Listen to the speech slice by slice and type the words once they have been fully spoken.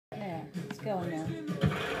going now.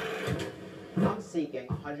 I'm seeking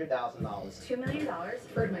 $100,000. $2 million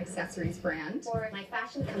for my accessories brand. For my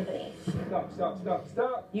fashion company.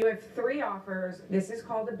 Stop. You have 3 offers. This is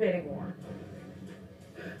called a bidding war.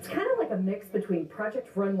 It's kind of like a mix between Project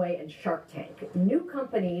Runway and Shark Tank. New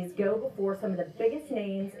companies go before some of the biggest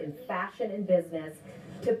names in fashion and business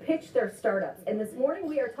to pitch their startups. And this morning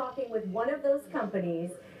we are talking with one of those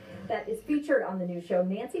companies that is featured on the new show.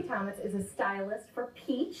 Nancy Thomas is a stylist for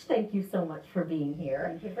Peach. Thank you so much for being here.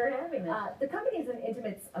 Thank you for having me. The company is an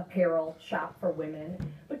intimates apparel shop for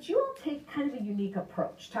women, but you all take kind of a unique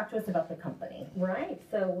approach. Talk to us about the company. Right,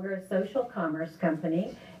 so we're a social commerce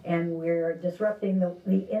company, and we're disrupting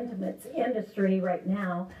the intimates industry right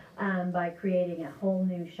now by creating a whole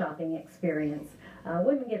new shopping experience.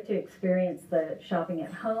 Women get to experience the shopping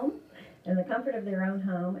at home, in the comfort of their own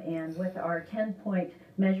home, and with our 10-point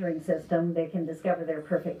measuring system, they can discover their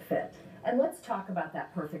perfect fit. And let's talk about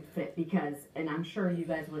that perfect fit because, and I'm sure you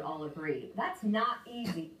guys would all agree, that's not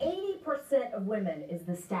easy. 80% of women is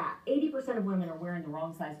the stat. 80% of women are wearing the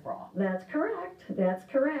wrong size bra. That's correct. That's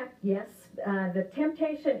correct. Yes. The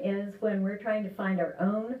temptation is when we're trying to find our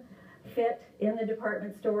own fit in the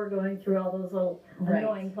department store, going through all those little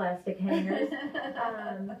annoying plastic hangers,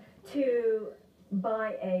 to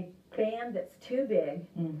buy a band that's too big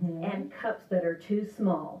and cups that are too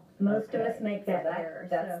small. Most of us make that error.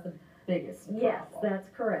 That's the biggest problem. Yes, that's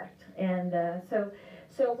correct. And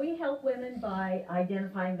so we help women by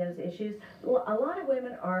identifying those issues. A lot of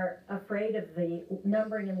women are afraid of the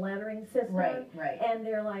numbering and lettering system. Right. And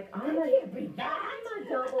they're like, I'm a double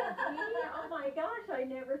D. Oh my gosh, I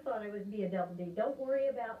never thought I would be a double D. Don't worry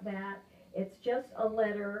about that. It's just a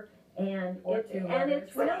letter, and it's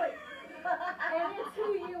really and it's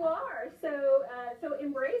who you are. So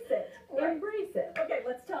embrace it. Right. Embrace it. Okay,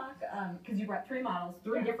 let's talk, because you brought 3 models,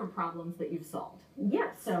 3 different problems that you've solved.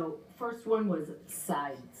 Yes. So, first one was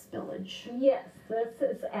side spillage. Yes, this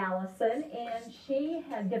is Allison, and she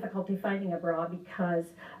had difficulty finding a bra because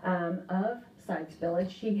of side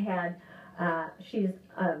spillage. She's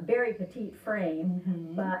a very petite frame,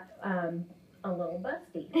 but a little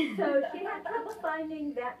busty. So she had trouble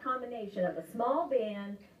finding that combination of a small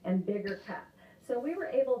band and bigger cup. So we were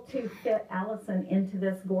able to fit Allison into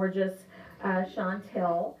this gorgeous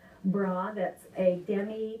Chantel bra that's a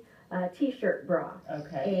demi t-shirt bra.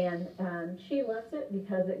 Okay. And she loves it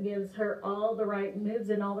because it gives her all the right moves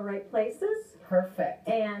in all the right places. Perfect.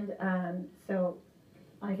 And so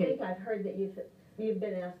I think I've heard that you've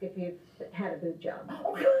been asked if you've had a boob job.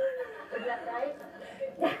 Oh, Is that right?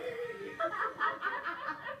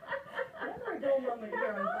 never a dull moment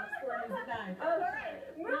here on Fox 4 News at 9. All right.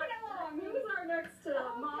 Moving along. Who's our next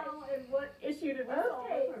model, and what issue did we solve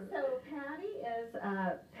Okay, with her? so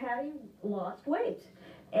Patty lost weight,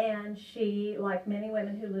 and she, like many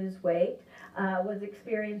women who lose weight, was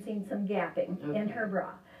experiencing some gapping in her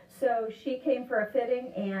bra. So she came for a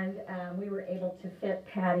fitting, and we were able to fit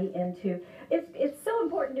Patty into. It's so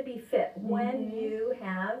important to be fit when you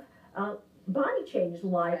have a body change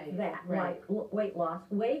like that, like weight loss,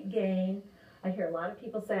 weight gain. I hear a lot of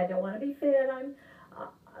people say, I don't want to be fit. I'm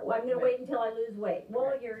going to wait until I lose weight.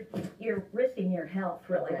 Well, you're risking your health,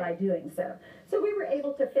 really, by doing so. So we were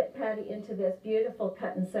able to fit Patty into this beautiful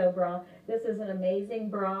cut and sew bra. This is an amazing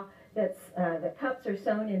bra. That's the cups are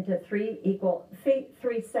sewn into 3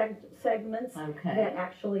 segments that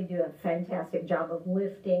actually do a fantastic job of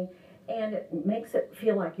lifting, and it makes it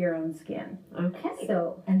feel like your own skin. Okay.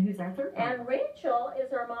 So, and who's our third model? and Rachel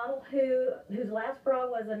is our model whose last bra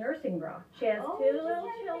was a nursing bra. She has 2 little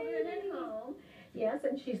children at home. Yes,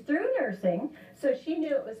 and she's through nursing, so she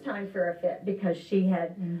knew it was time for a fit because she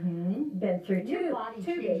had been through Your body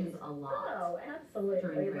two changes babies. a lot. Oh, absolutely,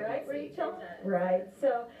 during right, pregnancy. Rachel? Right.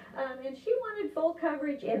 So, and she wanted full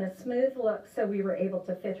coverage and a smooth look, so we were able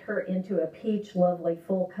to fit her into a peach, lovely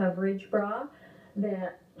full coverage bra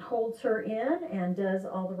that holds her in and does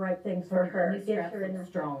all the right things for her. These straps look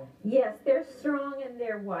strong. Yes, they're strong and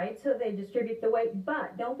they're wide, so they distribute the weight.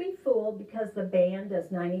 But don't be fooled because the band does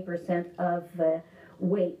 90% of the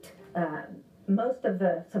weight. Most of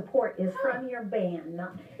the support is from your band.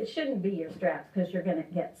 It shouldn't be your straps because you're going to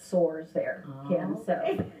get sores there, Kim. So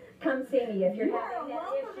come see me if you're having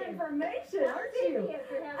that issue. Information, aren't you? If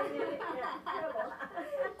you're having that trouble.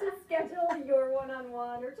 To schedule your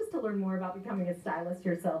one-on-one or just to learn more about becoming a stylist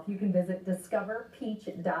yourself, you can visit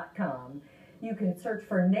discoverpeach.com. You can search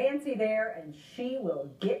for Nancy there, and she will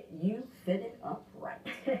get you fitted up right.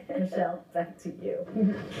 Michelle, back to you.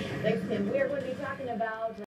 Thanks, Kim. We are going to be talking about